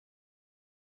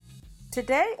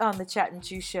Today on the Chat and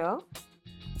Chew Show,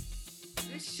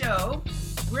 This show,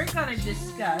 we're going to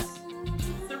discuss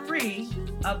 3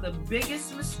 of the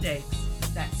biggest mistakes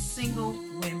that single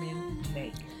women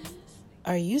make.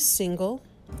 Are you single,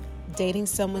 dating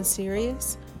someone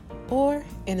serious, or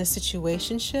in a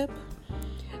situationship?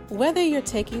 Whether you're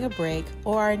taking a break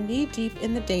or are knee-deep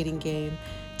in the dating game,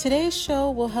 today's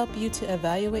show will help you to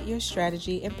evaluate your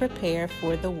strategy and prepare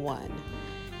for the one.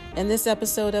 In this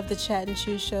episode of the Chat and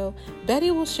Chew Show, Betty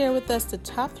will share with us the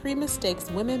top 3 mistakes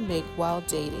women make while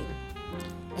dating.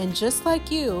 And just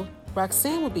like you,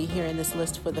 Roxanne will be hearing this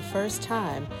list for the first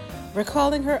time,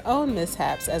 recalling her own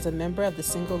mishaps as a member of the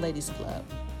Single Ladies Club.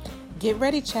 Get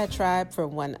ready, Chat Tribe, for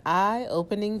one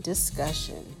eye-opening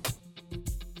discussion.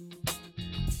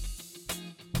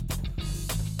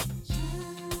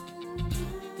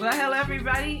 Well, hello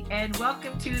everybody, and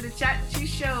welcome to the Chat and Chew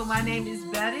Show. My name is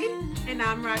Betty. And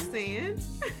I'm Roxanne.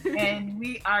 And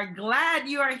we are glad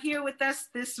you are here with us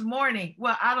this morning.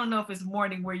 Well, I don't know if it's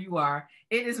morning where you are.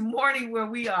 It is morning where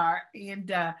we are.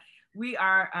 And we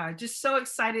are just so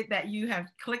excited that you have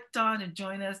clicked on and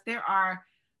joined us. There are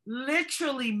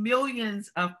literally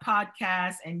millions of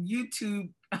podcasts and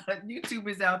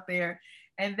YouTubers out there.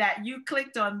 And that you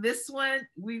clicked on this one,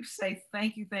 we say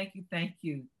thank you, thank you, thank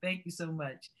you. Thank you so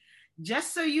much.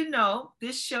 Just so you know,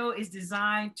 this show is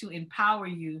designed to empower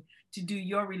you to do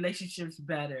your relationships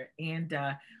better. And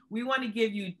we want to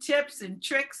give you tips and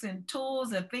tricks and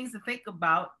tools and things to think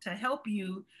about to help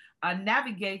you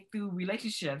navigate through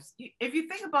relationships. If you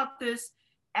think about this,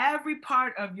 every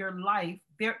part of your life,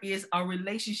 there is a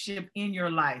relationship in your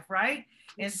life, right?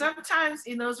 And sometimes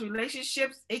in those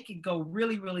relationships, it can go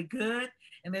really, really good.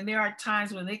 And then there are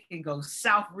times when it can go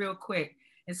south real quick.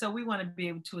 And so we want to be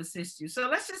able to assist you. So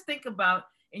let's just think about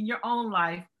in your own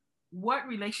life, what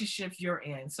relationships you're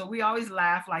in. So we always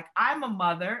laugh like, I'm a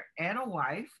mother and a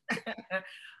wife.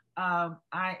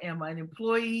 I am an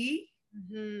employee.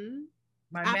 Mm-hmm.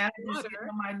 My manager's getting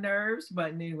on my nerves,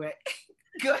 but anyway,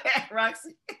 go ahead,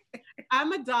 Roxy.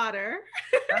 I'm a daughter.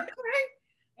 Okay.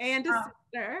 And a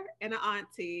sister and an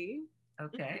auntie.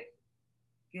 Okay,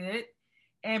 good.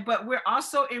 But we're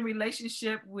also in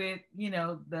relationship with,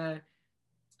 the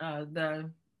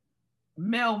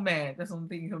mailman. That's one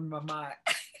thing coming to my mind.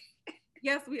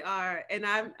 Yes, we are. And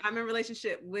I'm in a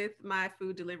relationship with my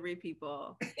food delivery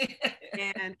people.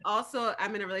 And also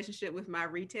I'm in a relationship with my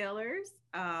retailers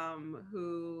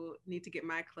who need to get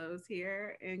my clothes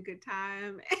here in good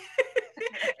time.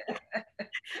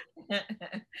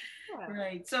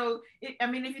 Right. So, if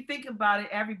you think about it,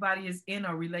 everybody is in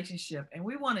a relationship and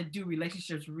we want to do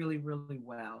relationships really, really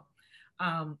well.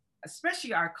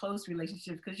 Especially our close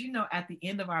relationships, because, at the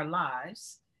end of our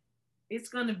lives, it's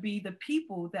going to be the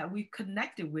people that we've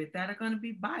connected with that are going to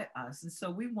be by us. And so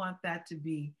we want that to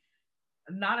be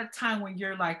not a time when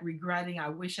you're like regretting, I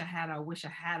wish I had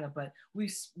it, but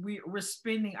we're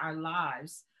spending our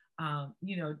lives,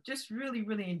 just really,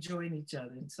 really enjoying each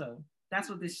other. And so that's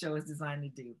what this show is designed to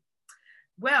do.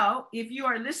 Well, if you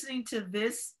are listening to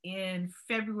this in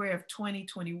February of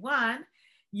 2021,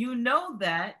 you know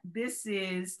that this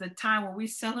is the time when we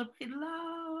celebrate love.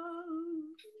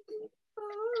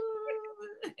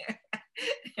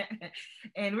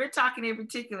 And we're talking in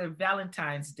particular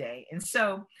Valentine's Day. And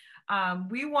so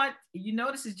we want,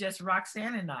 this is just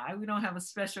Roxanne and I. We don't have a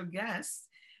special guest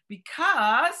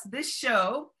because this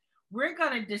show, we're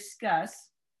going to discuss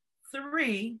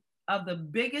 3 of the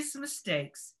biggest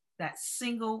mistakes that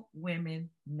single women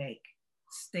make.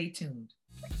 Stay tuned.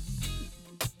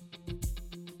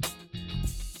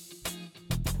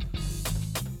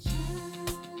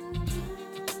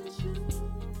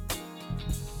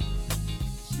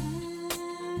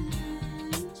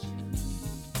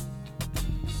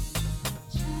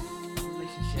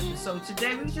 So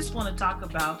today we just want to talk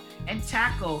about and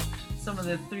tackle some of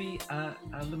the 3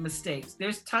 of the mistakes.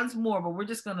 There's tons more, but we're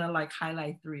just going to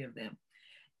highlight 3 of them.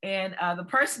 And the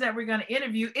person that we're going to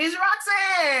interview is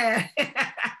Roxanne.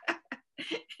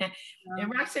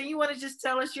 And Roxanne, you want to just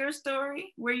tell us your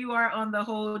story, where you are on the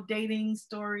whole dating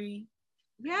story?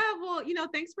 Yeah, well,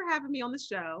 thanks for having me on the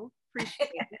show. Appreciate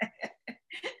it.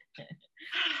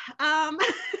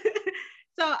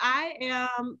 So I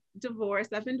am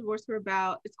divorced. I've been divorced for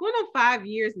it's going on 5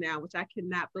 years now, which I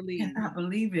cannot believe. I cannot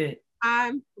believe it.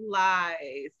 Time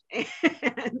flies.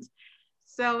 And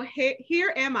so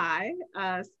here am I,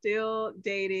 still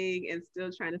dating and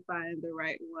still trying to find the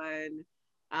right one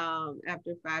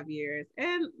after 5 years.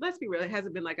 And let's be real, it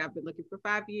hasn't been like I've been looking for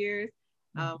 5 years.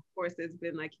 Of course, it's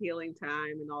been healing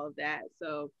time and all of that.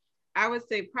 So I would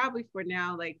say probably for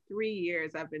now, 3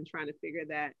 years, I've been trying to figure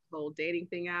that whole dating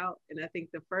thing out. And I think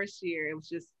the first year, it was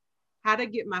just how to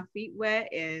get my feet wet,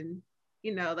 and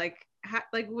like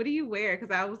like what do you wear?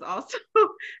 Because I was also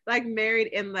like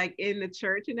married and like in the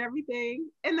church and everything,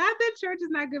 and not that church is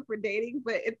not good for dating,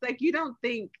 but it's like you don't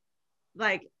think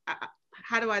like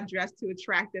how do I dress to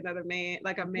attract another man,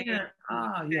 like a man? Yeah.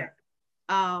 Oh, yeah.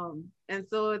 And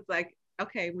so it's like,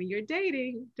 okay, when you're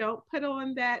dating, don't put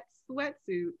on that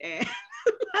sweatsuit and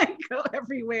like go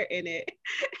everywhere in it.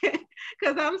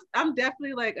 Because I'm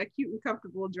definitely like a cute and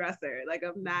comfortable dresser. Like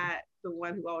I'm not the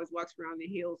one who always walks around in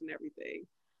heels and everything.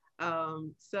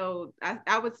 So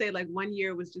I would say like 1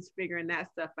 year was just figuring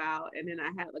that stuff out. And then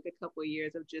I had like a couple of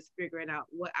years of just figuring out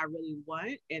what I really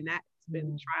want. And that's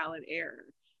been trial and error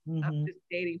of just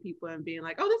dating people and being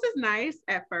like, oh, this is nice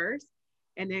at first.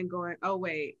 And then going, oh,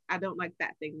 wait, I don't like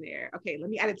that thing there. Okay, let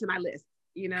me add it to my list,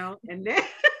 and then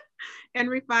and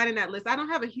refining that list. I don't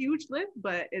have a huge list,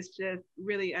 but it's just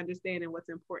really understanding what's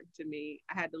important to me.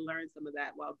 I had to learn some of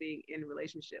that while being in a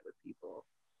relationship with people.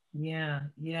 Yeah,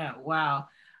 yeah, wow.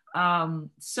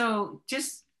 So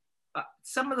just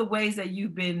some of the ways that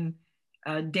you've been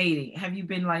dating. Have you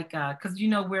been like, because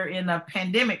we're in a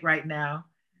pandemic right now.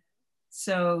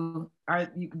 So do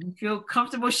you feel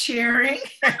comfortable sharing?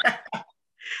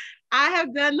 I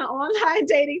have done the online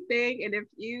dating thing, and if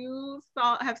you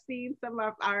have seen some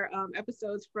of our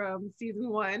episodes from season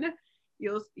 1,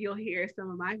 you'll hear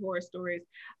some of my horror stories.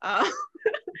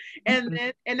 And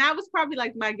that was probably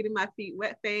like my getting my feet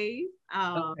wet phase.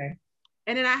 Okay.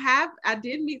 And then I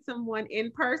did meet someone in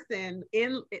person,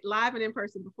 live and in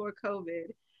person before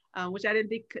COVID, which I didn't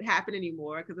think could happen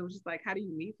anymore, because it was just like, how do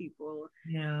you meet people?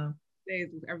 Yeah. Days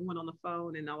with everyone on the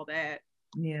phone and all that.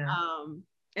 Yeah.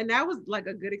 And that was like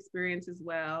a good experience as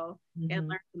well, and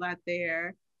learned a lot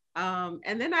there.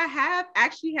 And then I have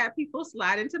actually had people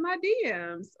slide into my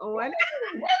DMs on. Wait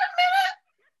a minute.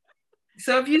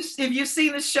 So if you've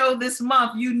seen the show this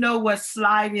month, you know what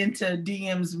slide into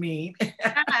DMs mean.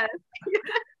 Yes.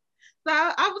 So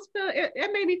I was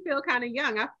it made me feel kind of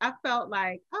young. I felt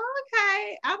like, oh,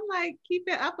 okay, I'm like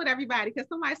keeping up with everybody because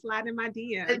somebody slid in my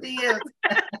DMs.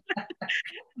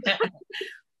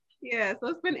 Yeah, so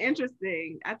it's been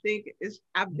interesting. I think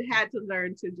I've had to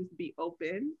learn to just be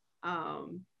open,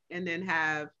 and then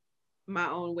have my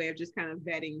own way of just kind of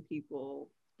vetting people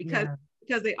because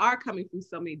they are coming from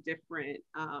so many different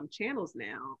channels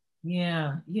now.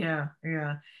 Yeah.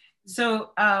 So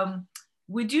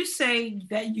would you say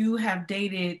that you have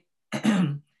dated,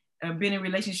 been in a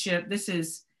relationship? This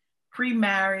is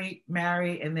pre-married,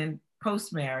 married, and then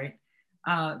post-married,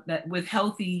 that with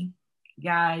healthy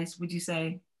guys, would you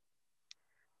say?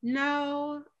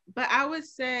 No, but I would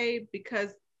say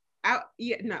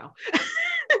no.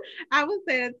 I would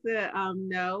say it's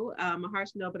no, a harsh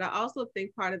no, but I also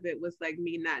think part of it was like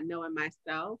me not knowing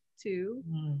myself too,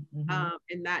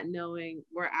 and not knowing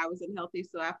where I was unhealthy.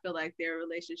 So I feel like there are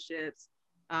relationships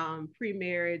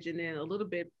pre-marriage, and then a little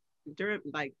bit during,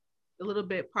 like a little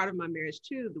bit part of my marriage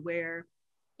too, where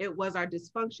it was our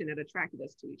dysfunction that attracted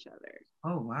us to each other.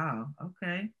 Oh, wow.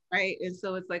 Okay. Right. And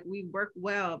so it's like we work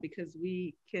well because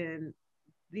these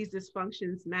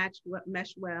dysfunctions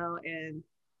mesh well, and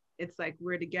it's like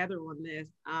we're together on this.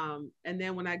 And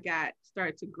then when I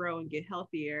started to grow and get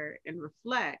healthier and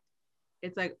reflect,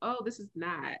 it's like, oh, this is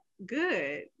not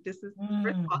good. This is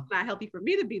first of all, it's not healthy for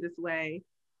me to be this way.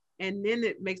 And then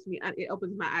it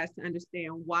opens my eyes to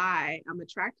understand why I'm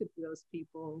attracted to those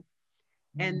people.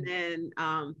 And then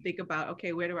think about,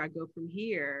 okay, where do I go from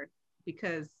here?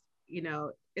 Because,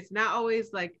 it's not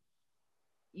always like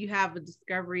you have a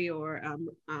discovery or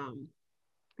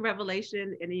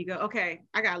revelation, and then you go, okay,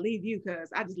 I gotta leave you because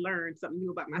I just learned something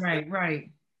new about myself. Right.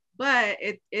 But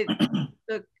it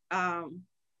took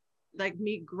like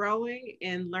me growing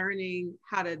and learning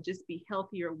how to just be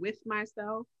healthier with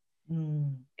myself.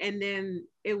 And then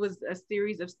it was a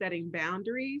series of setting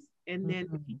boundaries, and then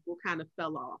people kind of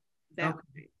fell off that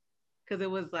way, because it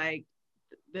was like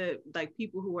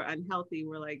people who were unhealthy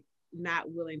were like not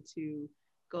willing to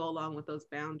go along with those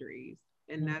boundaries.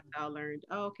 And that's how I learned,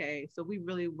 oh, okay, so we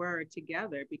really were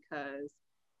together because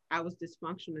I was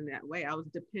dysfunctional in that way. I was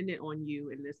dependent on you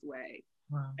in this way.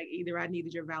 Wow. Like either I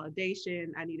needed your validation,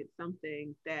 I needed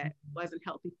something that wasn't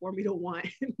healthy for me to want.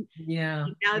 Yeah.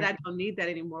 Now that I don't need that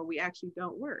anymore, we actually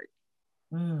don't work.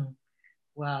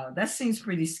 Wow, that seems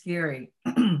pretty scary.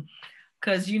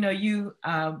 Because you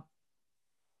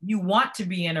want to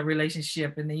be in a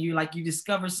relationship, and then you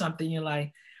discover something. You're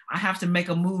like, I have to make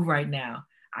a move right now.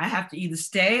 I have to either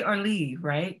stay or leave,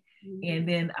 right? And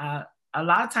then a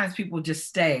lot of times people just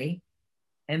stay,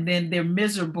 and then they're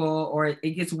miserable, or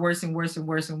it gets worse and worse and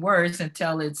worse and worse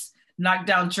until it's knocked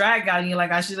down, drag out, and you're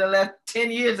like, I should have left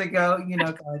 10 years ago, kind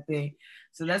of thing.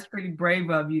 So that's pretty brave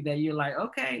of you that you're like,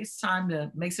 okay, it's time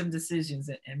to make some decisions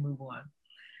and move on.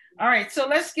 All right, so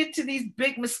let's get to these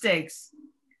big mistakes.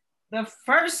 The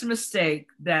first mistake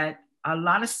that a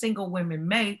lot of single women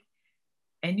make,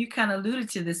 and you kind of alluded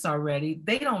to this already,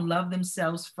 they don't love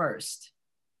themselves first.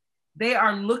 They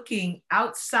are looking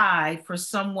outside for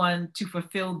someone to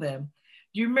fulfill them.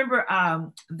 Do you remember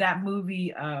that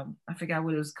movie? I forgot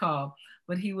what it was called,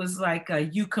 but he was like,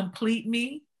 "You complete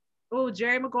me." Oh,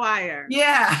 Jerry Maguire.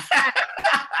 Yeah.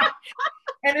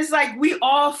 And it's like we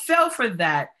all fell for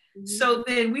that. Mhm. So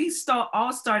then we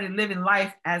all started living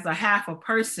life as a half a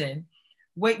person,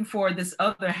 waiting for this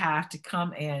other half to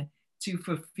come and to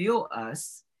fulfill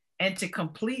us and to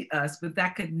complete us. But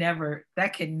that could never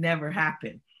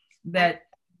happen. That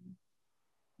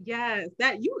Yes,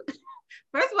 that you.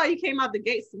 First of all, you came out the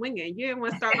gate swinging. You didn't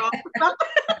want to start off with something.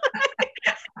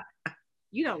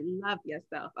 You don't love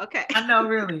yourself. Okay. I know,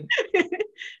 really.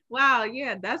 Wow.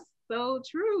 Yeah, that's so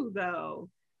true, though.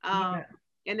 Yeah.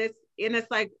 And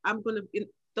it's like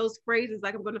those phrases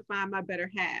like I'm gonna find my better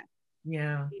half.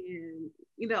 Yeah.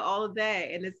 And all of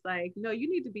that. And it's like, no, you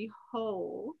need to be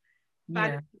whole. Yeah.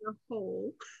 Find a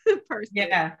whole person.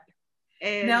 Yeah.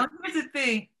 And now here's the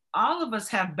thing. All of us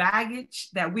have baggage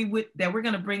that we're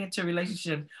going to bring into a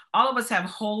relationship. All of us have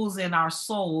holes in our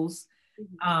souls.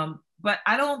 But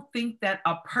I don't think that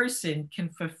a person can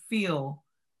fulfill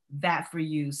that for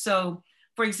you. So,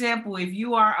 for example, if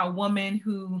you are a woman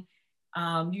who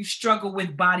you struggle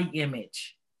with body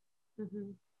image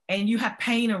and you have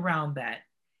pain around that,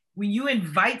 when you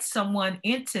invite someone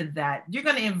into that, you're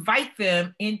going to invite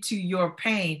them into your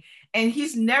pain. And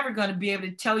he's never going to be able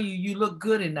to tell you you look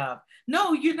good enough.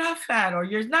 No, you're not fat, or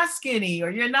you're not skinny,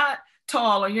 or you're not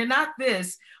tall, or you're not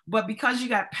this. But because you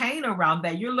got pain around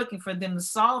that, you're looking for them to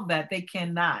solve that. They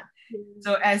cannot.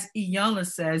 So as E21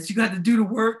 says, you got to do the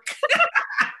work.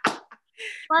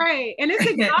 Right. And it's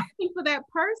exhausting for that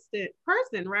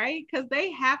person, right? Because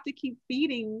they have to keep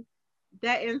feeding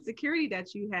that insecurity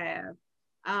that you have.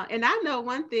 And I know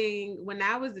one thing, when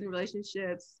I was in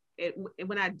relationships,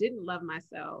 when I didn't love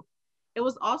myself, it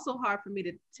was also hard for me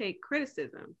to take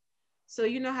criticism. So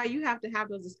you know how you have to have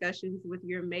those discussions with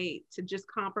your mate to just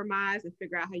compromise and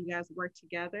figure out how you guys work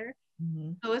together.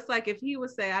 So it's like if he would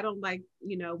say, I don't like,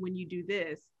 when you do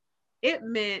this, it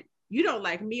meant you don't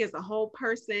like me as a whole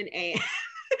person, and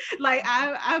like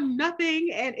I'm nothing.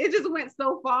 And it just went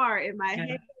so far in my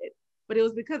head. But it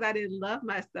was because I didn't love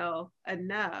myself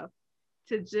enough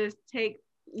to just take,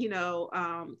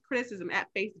 criticism at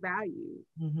face value.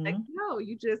 Like, no,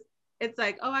 it's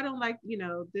like, oh, I don't like,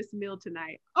 this meal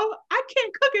tonight. Oh, I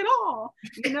can't cook at all.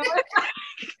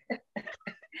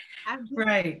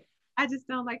 Right. I just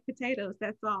don't like potatoes.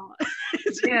 That's all.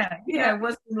 Yeah. It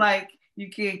wasn't like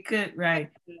you can't cook, right?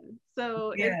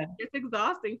 So it's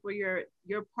exhausting for your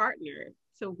partner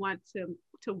to want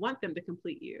them to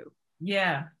complete you.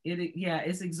 Yeah.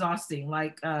 It's exhausting.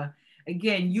 Like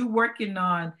again, you working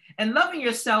on, and loving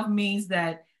yourself means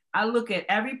that I look at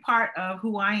every part of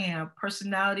who I am,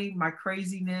 personality, my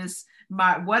craziness,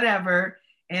 my whatever,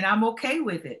 and I'm okay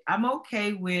with it. I'm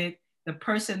okay with the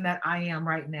person that I am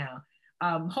right now.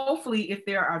 Hopefully, if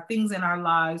there are things in our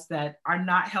lives that are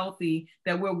not healthy,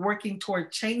 that we're working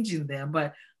toward changing them,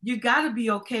 but you got to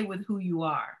be okay with who you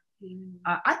are.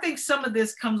 I think some of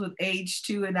this comes with age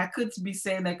too, and I could be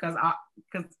saying that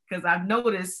because I've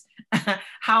noticed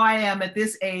how I am at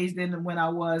this age than when I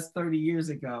was 30 years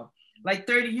ago. Like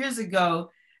 30 years ago,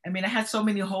 I mean, I had so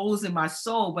many holes in my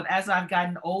soul, but as I've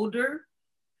gotten older,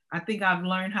 I think I've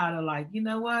learned how to, like, you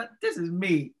know what? This is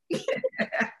me.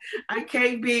 I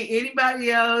can't be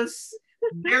anybody else.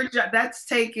 Their job, that's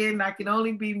taken. I can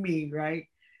only be me, right?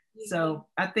 So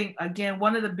I think, again,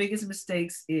 one of the biggest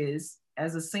mistakes is,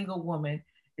 as a single woman,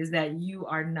 is that you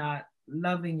are not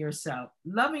loving yourself.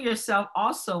 Loving yourself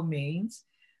also means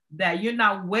that you're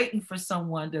not waiting for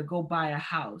someone to go buy a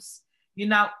house. You're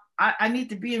not, I need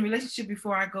to be in a relationship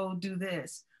before I go do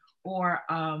this. Or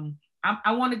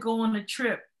I want to go on a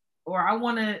trip, or I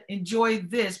want to enjoy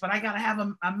this, but I got to have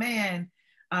a man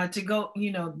to go,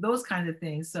 those kinds of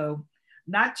things. So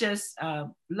not just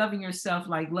loving yourself,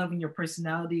 like loving your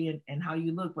personality and how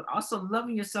you look, but also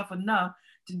loving yourself enough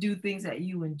to do things that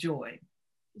you enjoy.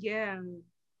 Yeah,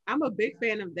 I'm a big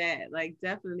fan of that, like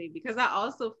definitely, because I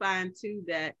also find too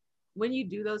that when you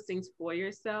do those things for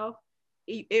yourself,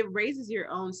 it raises your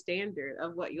own standard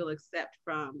of what you'll accept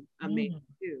from a mate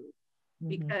too.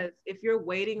 Because if you're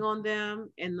waiting on them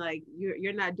and like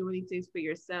you're not doing things for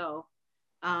yourself,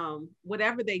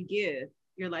 whatever they give,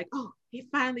 you're like, oh, he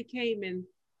finally came and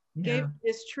gave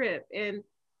this trip. And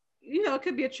it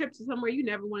could be a trip to somewhere you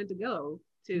never wanted to go.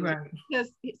 too. Right.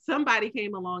 Because somebody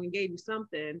came along and gave you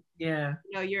something, Yeah.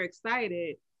 you're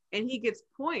excited, and he gets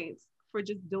points for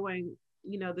just doing,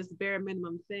 this bare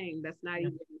minimum thing that's not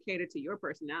even catered to your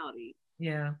personality.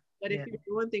 Yeah. But if you're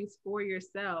doing things for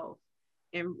yourself,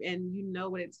 and you know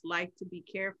what it's like to be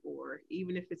cared for,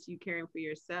 even if it's you caring for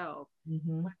yourself,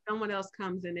 when someone else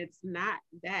comes and it's not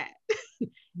that,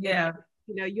 yeah,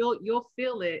 you'll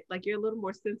feel it, like you're a little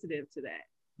more sensitive to that.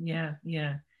 Yeah.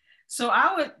 So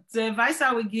the advice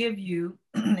I would give you,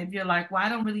 if you're like, well, I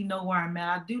don't really know where I'm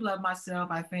at, I do love myself,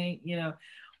 I think,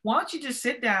 why don't you just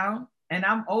sit down, and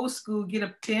I'm old school, get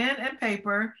a pen and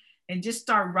paper and just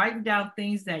start writing down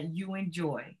things that you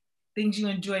enjoy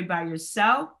by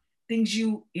yourself, things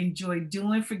you enjoy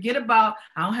doing. Forget about,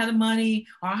 I don't have the money,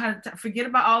 or forget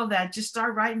about all of that. Just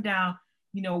start writing down,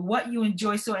 what you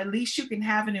enjoy, so at least you can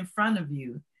have it in front of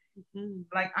you.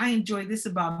 Like, I enjoy this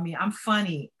about me. I'm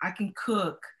funny. I can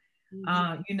cook.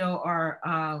 Or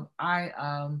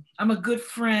I'm a good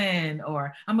friend,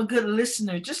 or I'm a good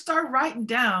listener. Just start writing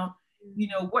down,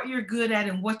 what you're good at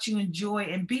and what you enjoy,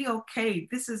 and be okay.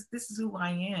 This is who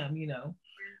I am.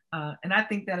 And I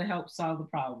think that'll help solve the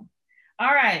problem.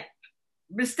 All right.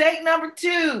 Mistake number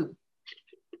 2,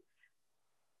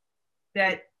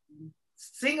 that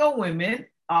single women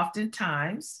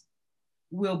oftentimes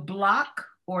will block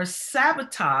or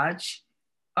sabotage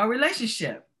a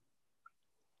relationship.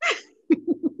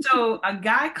 So a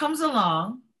guy comes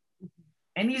along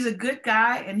and he's a good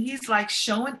guy and he's like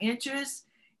showing interest,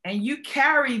 and you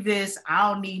carry this, I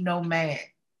don't need no man.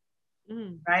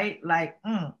 Right? Like,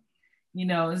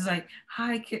 it's like,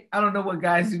 hi, I don't know what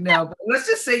guys do now, but let's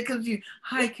just say, because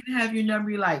hi, can I have your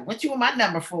number? You're like, what you want my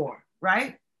number for?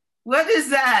 Right? What is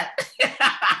that?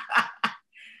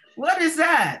 What is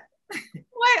that?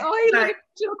 Wait, or he looking at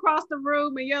you across the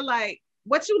room and you're like,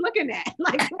 what you looking at?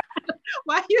 Like,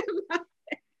 why you?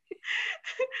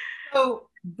 So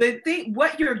the thing,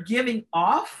 what you're giving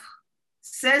off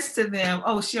says to them,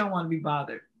 oh, she don't want to be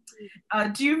bothered.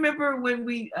 Do you remember when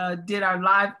we did our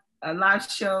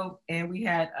live show, and we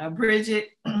had Bridget,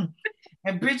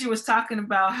 and Bridget was talking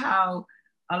about how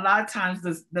a lot of times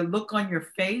the look on your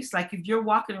face, like if you're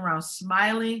walking around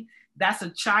smiling, that's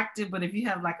attractive, but if you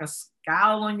have like a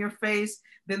scowl on your face,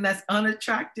 then that's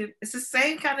unattractive. It's the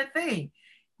same kind of thing.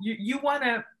 You want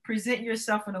to present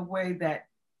yourself in a way that,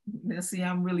 see,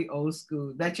 I'm really old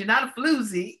school, that you're not a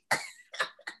floozy.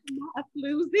 Not a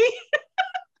floozy?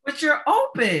 But you're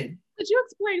open. Could you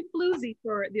explain floozy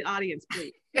for the audience,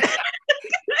 please?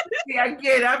 Yeah,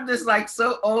 again, I'm just like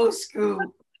so old school.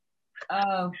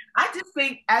 I just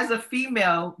think as a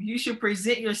female, you should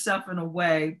present yourself in a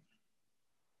way.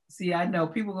 See, I know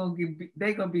people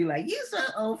they're gonna be like, you so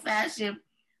old fashioned.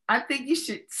 I think you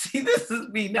should see, this is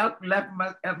me now, left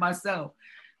at myself.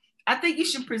 I think you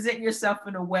should present yourself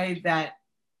in a way that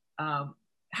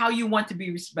how you want to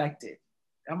be respected.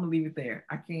 I'm gonna leave it there.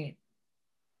 I can't.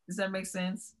 Does that make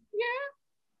sense?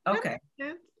 Yeah. Okay.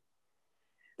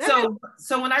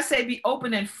 So when I say be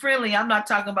open and friendly, I'm not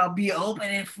talking about be open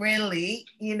and friendly.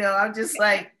 I'm just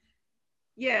like,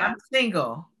 I'm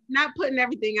single. Not putting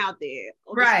everything out there.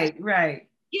 Right.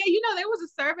 Yeah, there was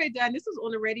a survey done. This was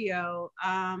on the radio,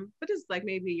 but this is like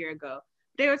maybe a year ago.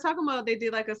 They were talking about, they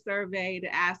did like a survey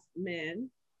to ask men,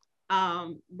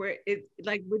 where it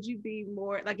like, would you be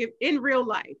more like, if in real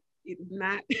life,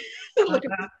 not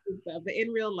looking at stuff, but in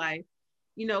real life,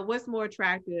 what's more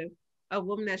attractive, a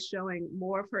woman that's showing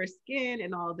more of her skin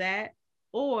and all that,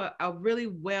 or a really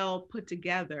well put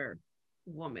together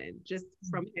woman, just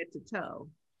from head to toe?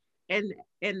 And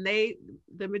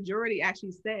the majority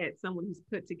actually said someone who's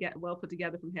well put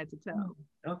together from head to toe.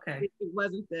 Okay. It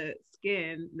wasn't the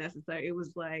skin necessarily. It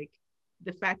was like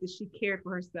the fact that she cared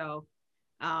for herself,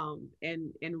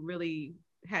 and really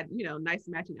had, nice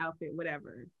matching outfit,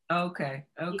 whatever. Okay.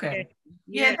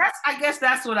 Yeah. I guess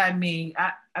that's what I mean.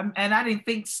 And I didn't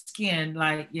think skin,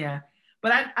 like, yeah.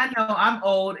 But I know I'm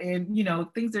old, and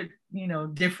things are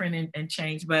different and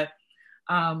change. But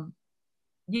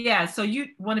yeah, so you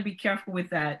want to be careful with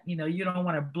that. You don't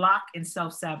want to block and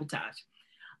self-sabotage.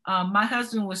 My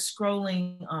husband was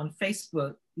scrolling on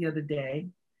Facebook the other day,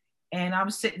 and I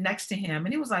was sitting next to him,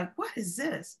 and he was like, what is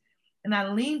this? And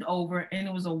I leaned over, and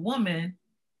it was a woman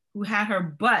who had her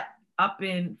butt up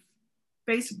in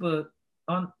Facebook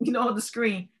on the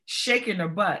screen, shaking her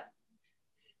butt.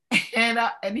 And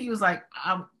he was like,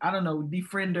 I don't know,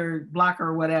 defriend her, block her,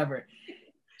 or whatever.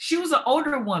 She was an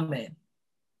older woman.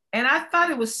 And I thought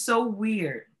it was so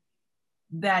weird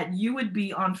that you would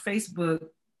be on Facebook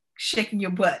shaking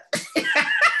your butt.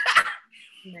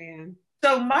 Man.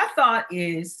 So my thought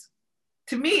is,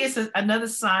 to me, it's another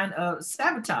sign of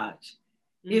sabotage.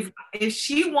 If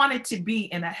she wanted to be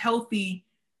in a healthy,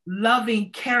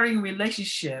 loving, caring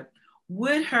relationship,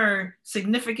 would her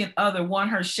significant other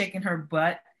want her shaking her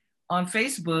butt on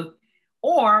Facebook?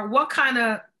 Or what kind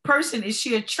of person is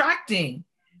she attracting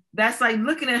that's like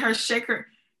looking at her shake her?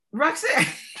 Roxanne,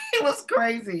 it was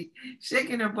crazy.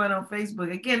 Shaking her butt on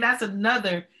Facebook. Again, that's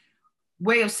another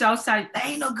way of self-sabotage. There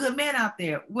ain't no good man out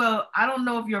there. Well, I don't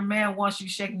know if your man wants you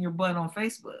shaking your butt on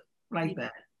Facebook like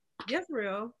that. That's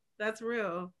real. That's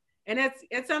real. And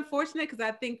it's unfortunate because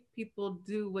I think people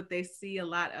do what they see a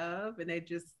lot of, and they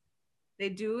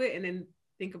do it and then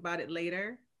think about it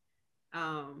later.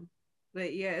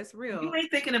 But yeah, it's real. You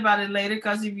ain't thinking about it later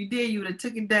because if you did, you would have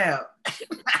took it down.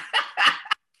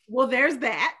 Well, there's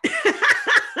that. There's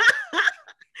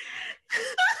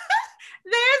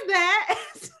that.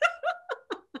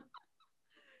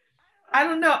 I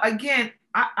don't know. Again,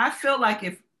 I feel like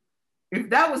if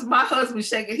that was my husband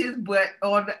shaking his butt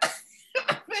on the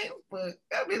Facebook,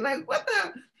 I'd be like, what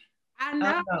the? I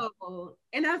know.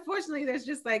 And unfortunately,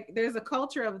 there's a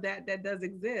culture of that does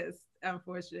exist,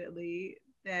 unfortunately,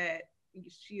 that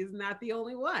she is not the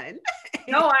only one.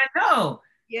 No, I know.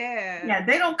 Yeah. Yeah,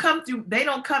 they don't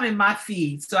come in my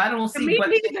feed, so I don't see. Me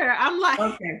neither. I'm like,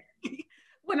 okay.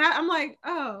 I'm like,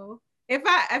 oh, if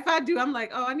I do, I'm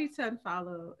like, oh, I need to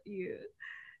unfollow you.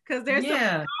 Because there's some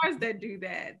stars that do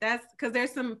that. That's because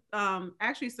there's some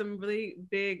actually some really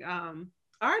big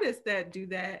artists that do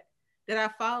that I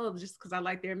follow just because I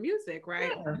like their music,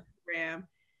 right? Yeah. On Instagram.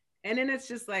 And then it's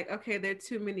just like, okay, there are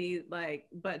too many like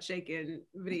butt shaking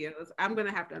videos. I'm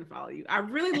gonna have to unfollow you. I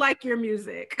really like your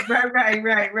music. Right.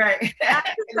 I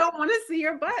just don't want to see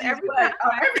your butt every time.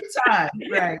 Every time,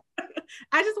 right.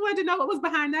 I just wanted to know what was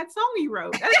behind that song you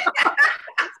wrote.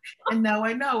 And now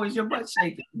I know it's your butt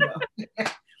shaking. No.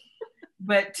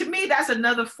 But to me, that's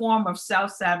another form of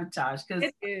self-sabotage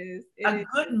because a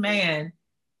good man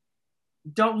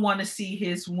don't want to see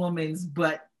his woman's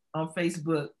butt on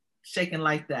Facebook shaking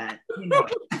like that. You know.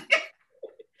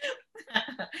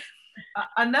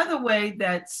 Another way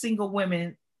that single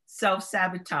women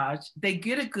self-sabotage, they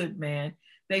get a good man,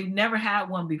 they've never had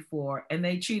one before, and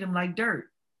they treat him like dirt.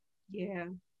 Yeah.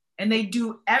 And they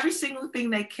do every single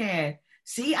thing they can.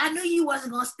 See, I knew you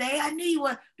wasn't gonna stay. I knew you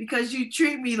were because you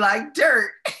treat me like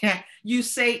dirt. You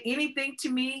say anything to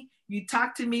me, you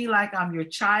talk to me like I'm your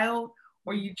child,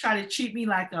 or you try to treat me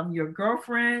like I'm your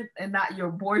girlfriend and not your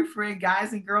boyfriend.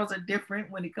 Guys and girls are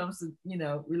different when it comes to,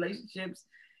 relationships.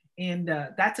 And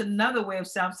that's another way of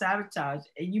self-sabotage.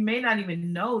 And you may not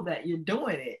even know that you're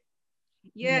doing it.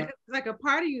 Yeah, it's like a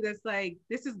part of you that's like,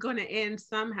 this is going to end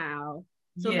somehow.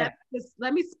 So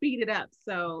let me speed it up.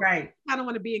 So I kind of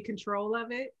want to be in control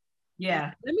of it.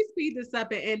 Yeah. Let me speed this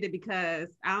up and end it because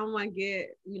I don't want to get,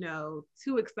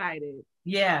 too excited.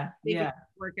 Yeah.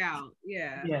 Work out.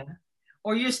 Yeah. Yeah.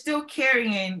 Or you're still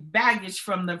carrying baggage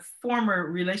from the former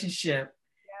relationship.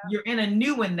 Yeah. You're in a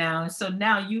new one now. And so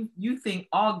now you think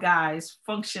all guys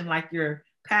function like your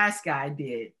past guy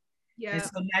did. Yeah. And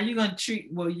so now you're going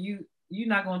to you're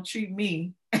not going to treat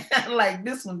me like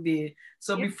this one did.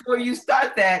 So before you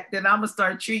start that, then I'm going to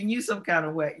start treating you some kind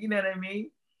of way. You know what I mean?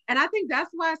 And I think that's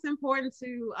why it's important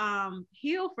to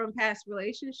heal from past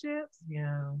relationships.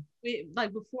 Yeah.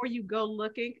 Like before you go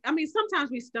looking. I mean,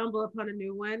 sometimes we stumble upon a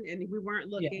new one and we weren't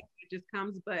looking, it just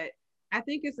comes. But I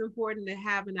think it's important to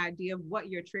have an idea of what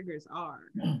your triggers are.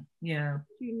 Yeah.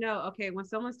 Okay, when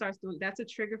someone starts doing, that's a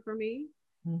trigger for me.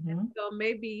 Mm-hmm. So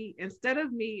maybe instead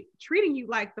of me treating you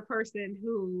like the person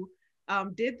who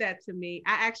did that to me,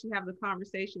 I actually have the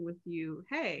conversation with you.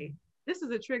 Hey, this is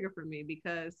a trigger for me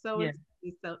because so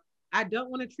I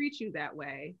don't want to treat you that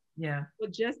way. Yeah.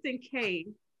 But just in case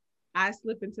I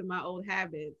slip into my old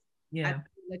habits, I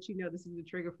let you know this is a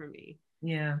trigger for me.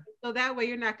 Yeah. So that way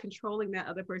you're not controlling that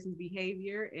other person's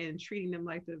behavior and treating them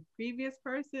like the previous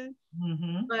person.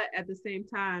 Mm-hmm. But at the same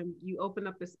time, you open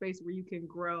up a space where you can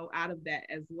grow out of that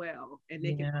as well. And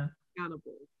they can be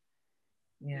accountable.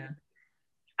 Yeah.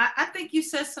 I think you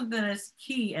said something that's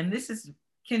key, and this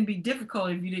can be difficult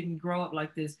if you didn't grow up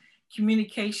like this.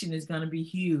 Communication is going to be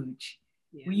huge.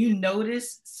 Yeah. When you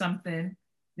notice something,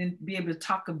 then be able to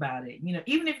talk about it.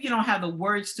 Even if you don't have the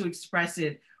words to express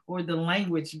it or the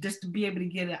language, just to be able to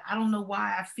get it. I don't know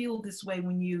why I feel this way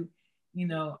when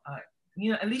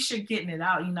at least you're getting it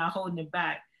out. You're not holding it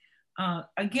back.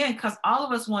 Again, because all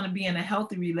of us want to be in a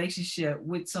healthy relationship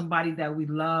with somebody that we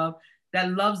love,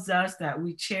 that loves us, that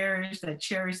we cherish, that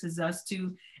cherishes us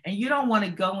too. And you don't want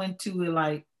to go into it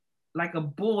like a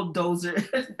bulldozer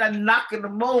that knocking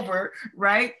them over,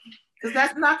 right? Because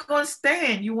that's not going to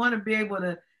stand. You want to be able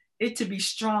to be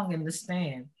strong in the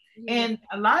stand. Yeah. And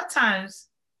a lot of times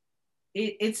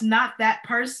it's not that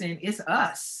person, it's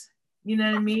us. You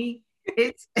know what I mean?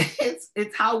 It's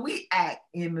how we act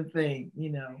in the thing,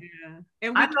 you know. Yeah.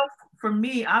 And I know for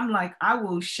me, I'm like, I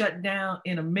will shut down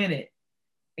in a minute.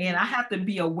 And I mm-hmm. have to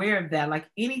be aware of that. Like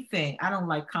anything, I don't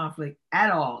like conflict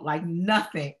at all. Like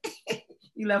nothing.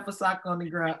 You left a sock on the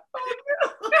ground. Oh,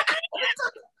 no.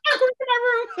 I'm going to my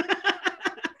room.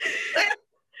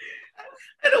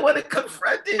 I don't want to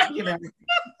confront it, you know.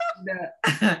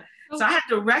 So I have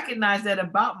to recognize that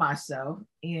about myself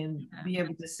and be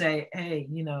able to say, hey,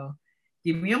 you know,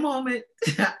 give me a moment,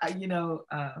 you know,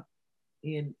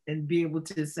 and be able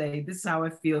to say, this is how I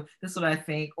feel, this is what I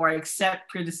think, or accept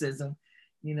criticism,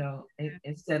 you know,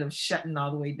 instead of shutting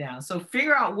all the way down. So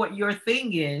figure out what your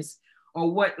thing is,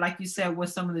 or what, like you said, what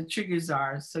some of the triggers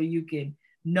are, so you can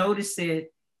notice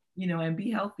it, you know, and be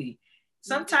healthy.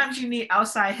 Sometimes you need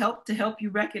outside help to help you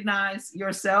recognize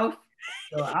yourself.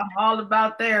 So I'm all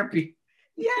about therapy.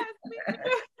 Yes,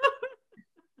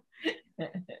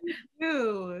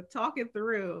 you talk it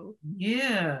through.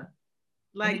 Yeah.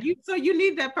 Like you, so you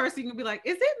need that person. You can be like,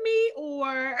 is it me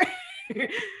or,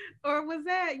 or was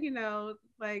that, you know,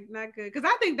 like not good? Because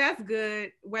I think that's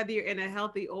good whether you're in a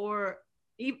healthy or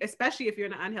especially if you're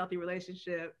in an unhealthy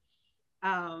relationship,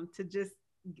 to just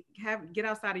get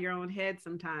outside of your own head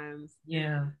sometimes.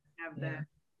 Yeah. Have that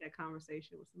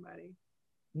conversation with somebody.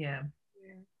 Yeah.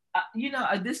 You know,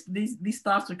 these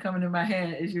thoughts are coming in my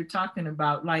head as you're talking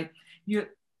about, like, your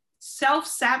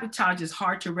self-sabotage is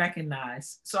hard to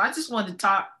recognize. So I just wanted to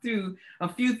talk through a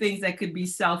few things that could be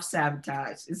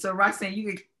self-sabotage. And so Roxanne,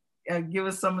 you could give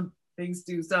us some things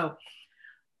too. So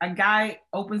a guy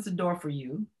opens the door for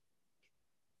you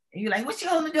and you're like, what you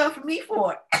holding the door for me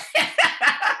for?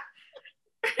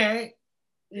 Right?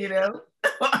 You know?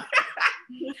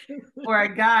 Or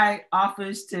a guy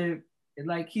offers to,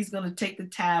 like, he's going to take the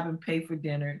tab and pay for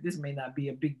dinner. This may not be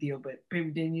a big deal, but pay for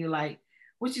dinner. You're like,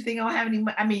 what you think? I don't have any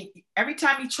money. I mean, every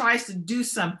time he tries to do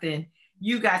something,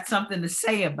 you got something to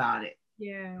say about it.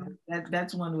 Yeah.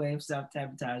 That's one way of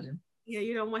self-sabotaging. Yeah,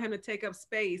 you don't want him to take up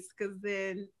space, because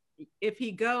then if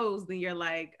he goes, then you're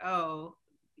like, oh,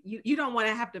 you don't want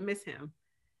to have to miss him.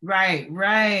 Right.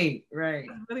 That's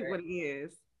really what it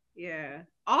is. Yeah.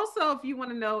 Also, if you want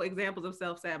to know examples of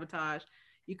self-sabotage,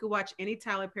 you could watch any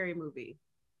Tyler Perry movie.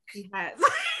 He has.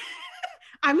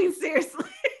 I mean, seriously.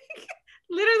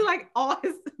 Literally, like all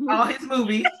his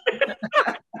movies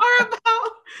are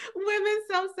about women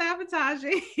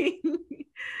self-sabotaging.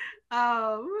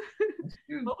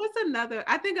 But what's another?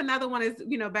 I think another one is,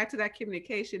 you know, back to that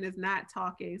communication, is not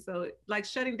talking. So like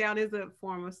shutting down is a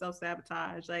form of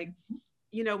self-sabotage. Like,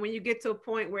 you know, when you get to a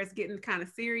point where it's getting kind of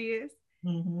serious,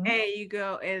 mm-hmm. and you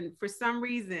go, and for some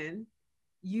reason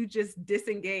you just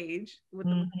disengage with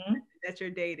the person that you're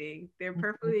dating. They're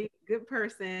perfectly good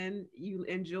person, you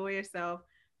enjoy yourself,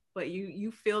 but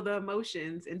you feel the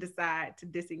emotions and decide to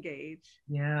disengage.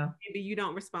 Yeah. Maybe you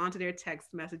don't respond to their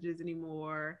text messages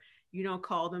anymore, you don't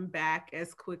call them back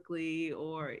as quickly,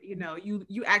 or you know, you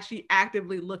actually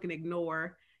actively look and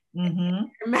ignore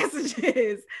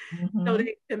messages, so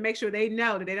to make sure they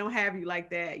know that they don't have you like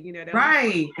that, you know.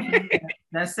 Right.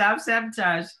 That's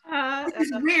self-sabotage.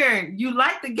 It's weird. You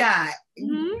like the guy.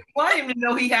 You want him to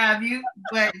know he have you,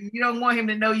 but you don't want him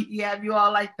to know he have you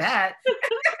all like that.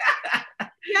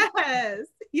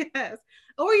 Yes.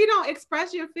 Or you don't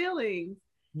express your feelings.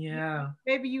 Yeah.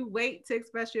 Maybe you wait to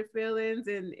express your feelings,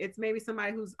 and it's maybe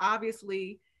somebody who's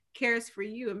obviously cares for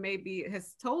you and maybe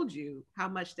has told you how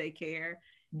much they care,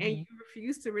 and you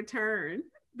refuse to return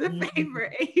the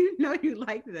favor, and you know you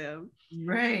like them.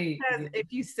 Right. Because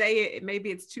if you say it,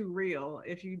 maybe it's too real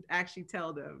if you actually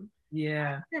tell them.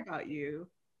 Yeah. I care about you.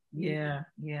 Yeah.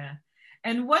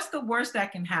 And what's the worst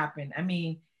that can happen? I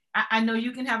mean, I know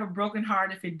you can have a broken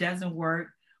heart if it doesn't work,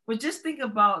 but just think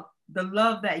about the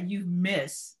love that you've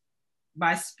missed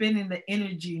by spending the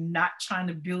energy not trying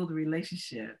to build a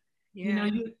relationship. Yeah. You know,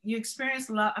 you experience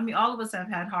love. I mean, all of us have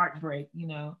had heartbreak, you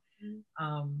know.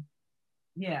 I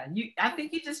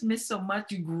think you just miss so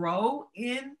much. You grow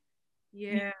in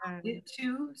it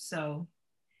too. So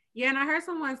and I heard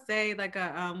someone say, like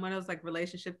one of those like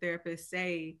relationship therapists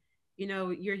say, you know,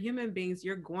 you're human beings,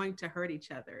 you're going to hurt each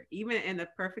other. Even in a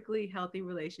perfectly healthy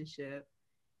relationship,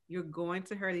 you're going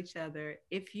to hurt each other.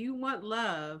 If you want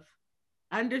love,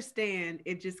 understand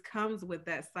it just comes with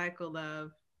that cycle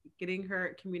of getting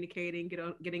hurt, communicating,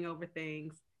 getting over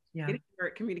things, getting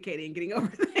hurt, communicating, getting over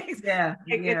things.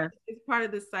 It's part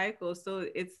of the cycle. So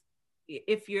it's,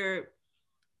 if you're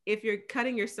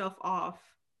cutting yourself off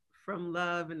from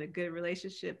love and a good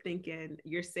relationship thinking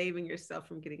you're saving yourself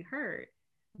from getting hurt,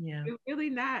 you're really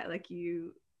not. Like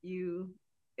you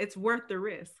it's worth the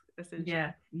risk, essentially.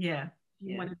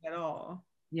 You want it at all.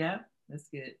 Yeah, that's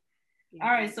good. Yeah.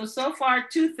 All right, so far,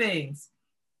 2 things.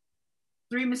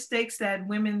 3 mistakes that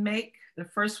women make. The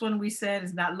first one we said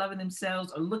is not loving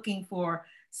themselves or looking for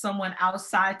someone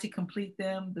outside to complete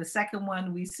them. The second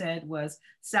one we said was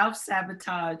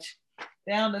self-sabotage.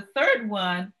 Now the third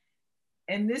one,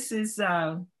 and this is,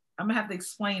 I'm gonna have to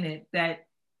explain it, that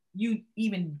you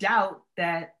even doubt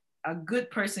that a good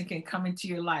person can come into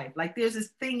your life. Like there's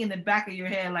this thing in the back of your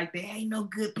head, like there ain't no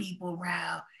good people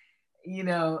around, you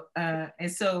know?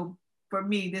 And so for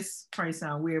me, this probably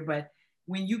sound weird, but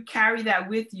when you carry that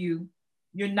with you,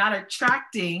 you're not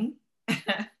attracting,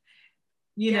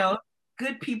 you know,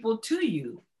 good people to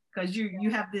you, because you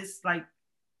have this like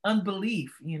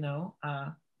unbelief, you know,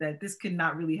 that this could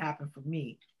not really happen for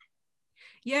me.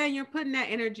 Yeah, you're putting that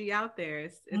energy out there.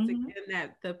 It's again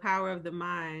that the power of the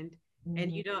mind,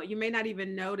 and you may not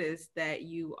even notice that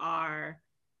you are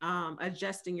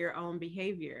adjusting your own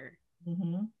behavior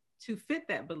to fit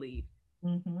that belief.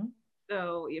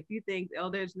 So if you think, oh,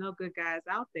 there's no good guys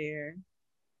out there,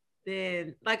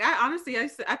 then like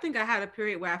I think I had a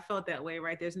period where I felt that way,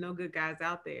 right? There's no good guys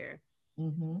out there.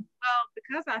 Well,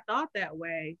 because I thought that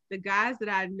way, the guys that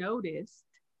I noticed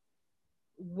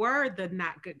were the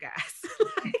not good guys.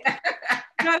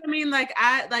 You know what I mean? Like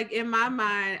in my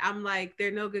mind, I'm like, there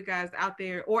are no good guys out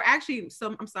there. Or actually,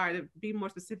 I'm sorry to be more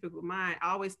specific with mine.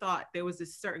 I always thought there was a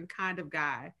certain kind of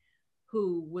guy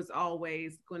who was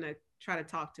always going to try to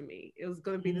talk to me. It was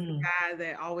going to be this guy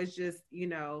that always just, you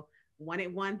know,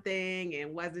 wanted one thing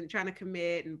and wasn't trying to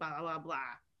commit and blah, blah, blah.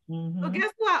 So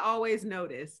guess who I always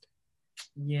noticed?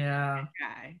 Yeah. That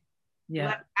guy. Yeah.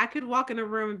 Like, I could walk in a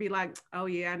room and be like, oh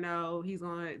yeah, I know he's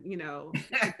gonna, you know,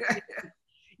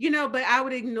 you know, but I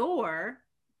would ignore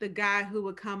the guy who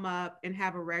would come up and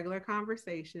have a regular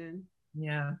conversation.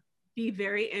 Yeah. Be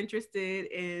very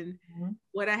interested in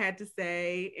what I had to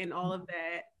say and all of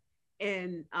that.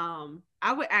 And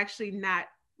I would actually not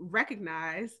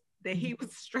recognize that he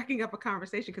was striking up a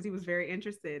conversation because he was very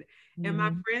interested. And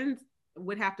my friends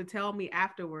would have to tell me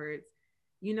afterwards,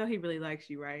 you know, he really likes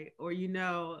you, right? Or, you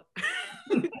know,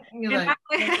 like,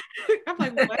 I'm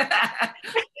like, what?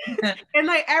 And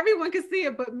like everyone could see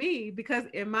it but me, because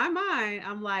in my mind,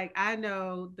 I'm like, I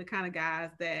know the kind of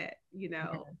guys that, you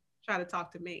know, try to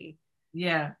talk to me.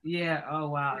 Yeah. Yeah. Oh,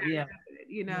 wow. Yeah.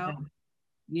 You know?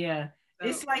 Yeah. So.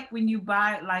 It's like when you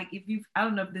buy, like if you, I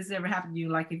don't know if this ever happened to you,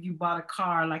 like if you bought a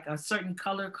car, like a certain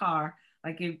color car,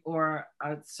 like if, or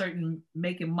a certain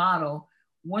make and model,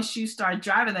 once you start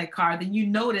driving that car, then you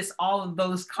notice all of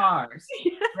those cars,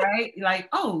 right? Like,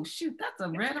 oh shoot, that's a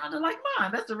red Honda like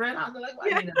mine. That's a red Honda like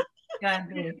mine. You know, kind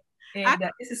of thing.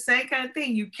 And it's the same kind of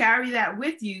thing. You carry that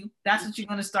with you. That's what you're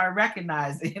going to start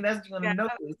recognizing. That's what you're going to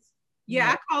notice.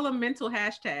 Yeah, I call them mental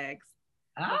hashtags.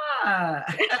 Ah,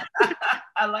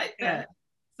 I like that.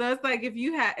 So it's like if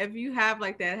you have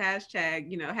like that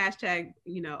hashtag,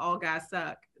 you know, all guys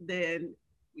suck, then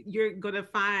you're gonna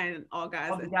find all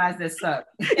guys that suck.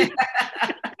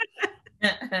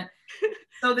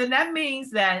 So then that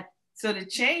means that, so to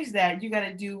change that, you got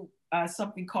to do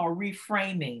something called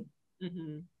reframing.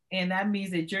 And that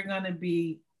means that you're going to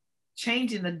be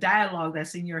changing the dialogue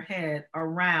that's in your head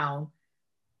around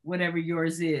whatever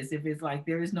yours is. If it's like,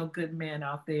 there is no good man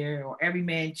out there, or every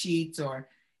man cheats, or,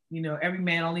 you know, every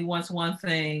man only wants one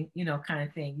thing, you know, kind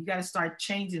of thing. You got to start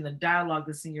changing the dialogue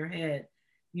that's in your head,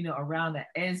 you know, around that.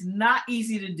 And it's not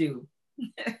easy to do.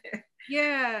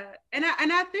 Yeah. And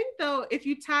I think though, if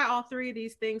you tie all 3 of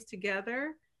these things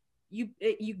together, you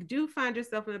do find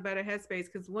yourself in a better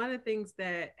headspace. Because one of the things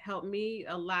that helped me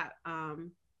a lot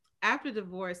after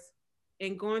divorce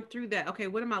and going through that, okay,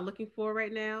 what am I looking for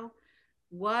right now,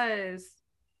 was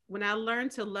when I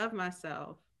learned to love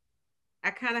myself.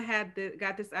 I kind of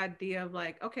got this idea of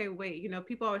like, okay, wait, you know,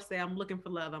 people always say I'm looking for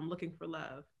love. I'm looking for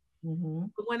love.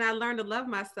 But when I learned to love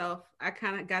myself, I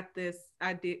kind of got this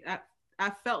idea. I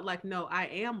felt like, no, I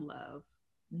am love.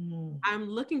 I'm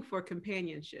looking for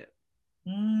companionship.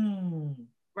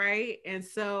 Right. And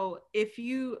so if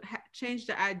you change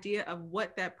the idea of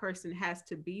what that person has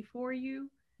to be for you,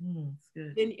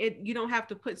 then you don't have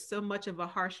to put so much of a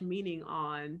harsh meaning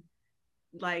on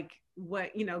like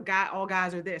what, you know, all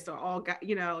guys are this, or all guys,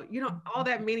 you know, all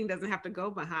that meaning doesn't have to go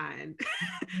behind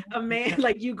a man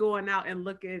like you going out and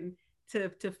looking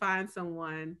to find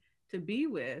someone to be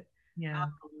with.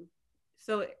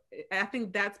 So I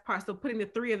think that's part. So putting the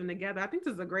 3 of them together, I think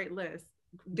this is a great list.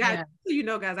 Guys, you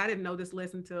know, guys, I didn't know this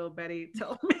list until Betty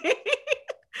told me.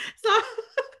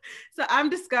 So I'm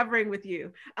discovering with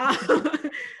you.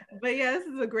 But yeah, this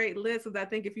is a great list, because I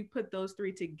think if you put those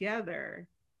 3 together,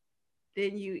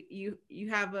 then you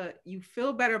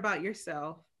feel better about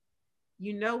yourself.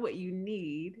 you know what you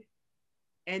need,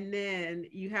 and then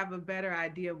you have a better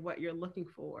idea of what you're looking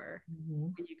for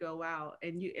when you go out,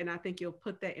 and I think you'll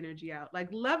put that energy out. Like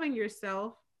loving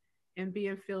yourself and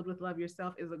being filled with love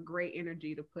yourself is a great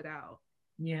energy to put out.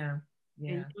 Yeah. And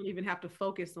you don't even have to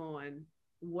focus on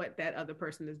what that other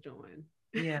person is doing.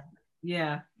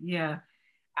 Yeah.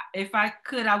 If I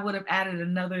could, I would have added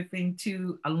another thing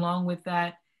too, along with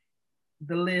that.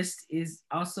 The list is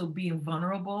also being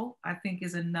vulnerable, I think,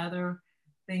 is another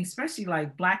thing, especially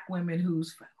like Black women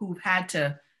who've had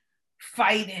to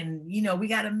fight, and we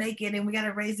got to make it, and we got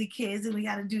to raise the kids, and we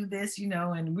got to do this,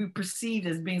 and we're perceived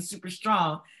as being super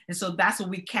strong, and so that's what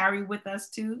we carry with us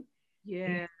too. Yeah.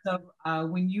 And so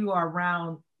when you are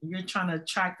around, you're trying to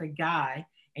attract a guy,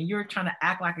 and you're trying to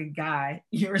act like a guy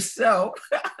yourself,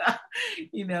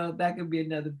 that could be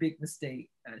another big mistake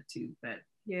too. But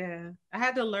yeah, I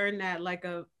had to learn that, like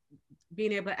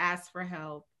being able to ask for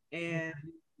help and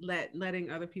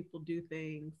letting other people do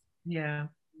things. Yeah.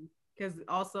 Because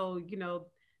also,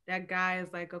 that guy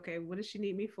is like, okay, what does she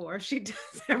need me for? She does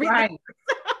everything.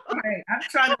 Right. I'm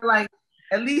trying to like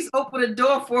at least open the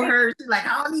door for her. She's like,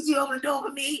 I don't need you to open the door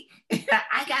for me.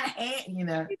 I got a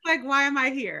hand, He's like, why am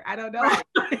I here? I don't know. Right.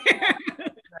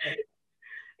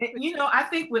 I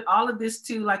think with all of this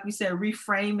too, like we said,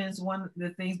 reframing is one of the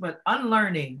things, but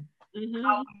unlearning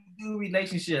how we do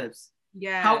relationships.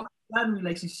 Yeah. How we run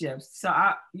relationships. So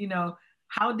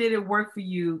how did it work for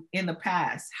you in the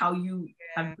past? How you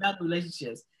have done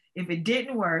relationships? If it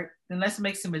didn't work, then let's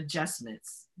make some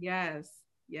adjustments. Yes.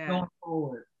 Yeah. Going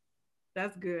forward.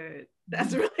 That's good.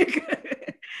 That's really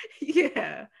good.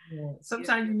 Yeah.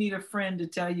 Sometimes you need a friend to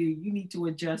tell you need to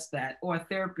adjust that, or a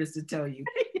therapist to tell you.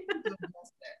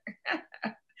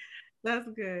 That's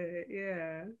good.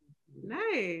 Yeah.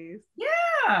 Nice.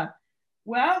 Yeah.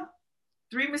 Well,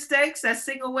 3 mistakes that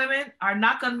single women are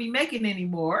not going to be making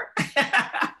anymore.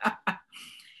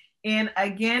 And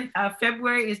again,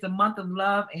 February is the month of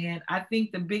love. And I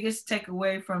think the biggest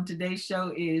takeaway from today's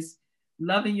show is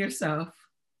loving yourself.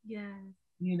 Yeah.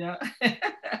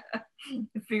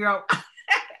 Figure out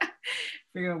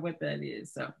what that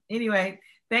is. So anyway,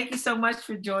 thank you so much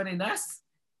for joining us.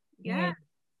 Yeah. And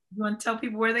you want to tell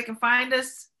people where they can find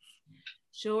us?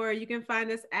 Sure. You can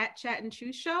find us at Chat and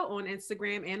Chew Show on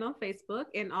Instagram and on Facebook.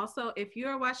 And also, if you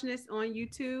are watching this on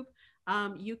YouTube,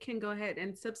 you can go ahead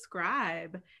and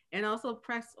subscribe, and also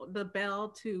press the bell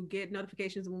to get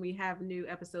notifications when we have new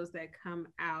episodes that come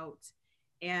out.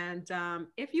 And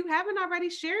if you haven't already,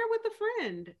 share it with a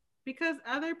friend, because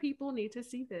other people need to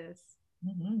see this.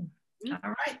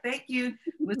 All right. Thank you.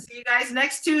 We'll see you guys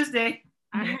next Tuesday.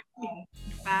 All right.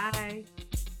 Bye.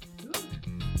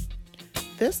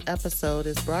 This episode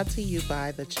is brought to you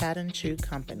by the Chat and Chew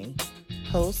Company.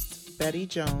 Host Betty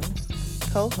Jones,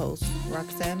 co-host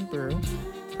Roxanne Brew,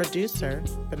 producer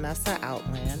Vanessa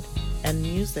Outland, and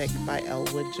music by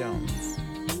Elwood Jones.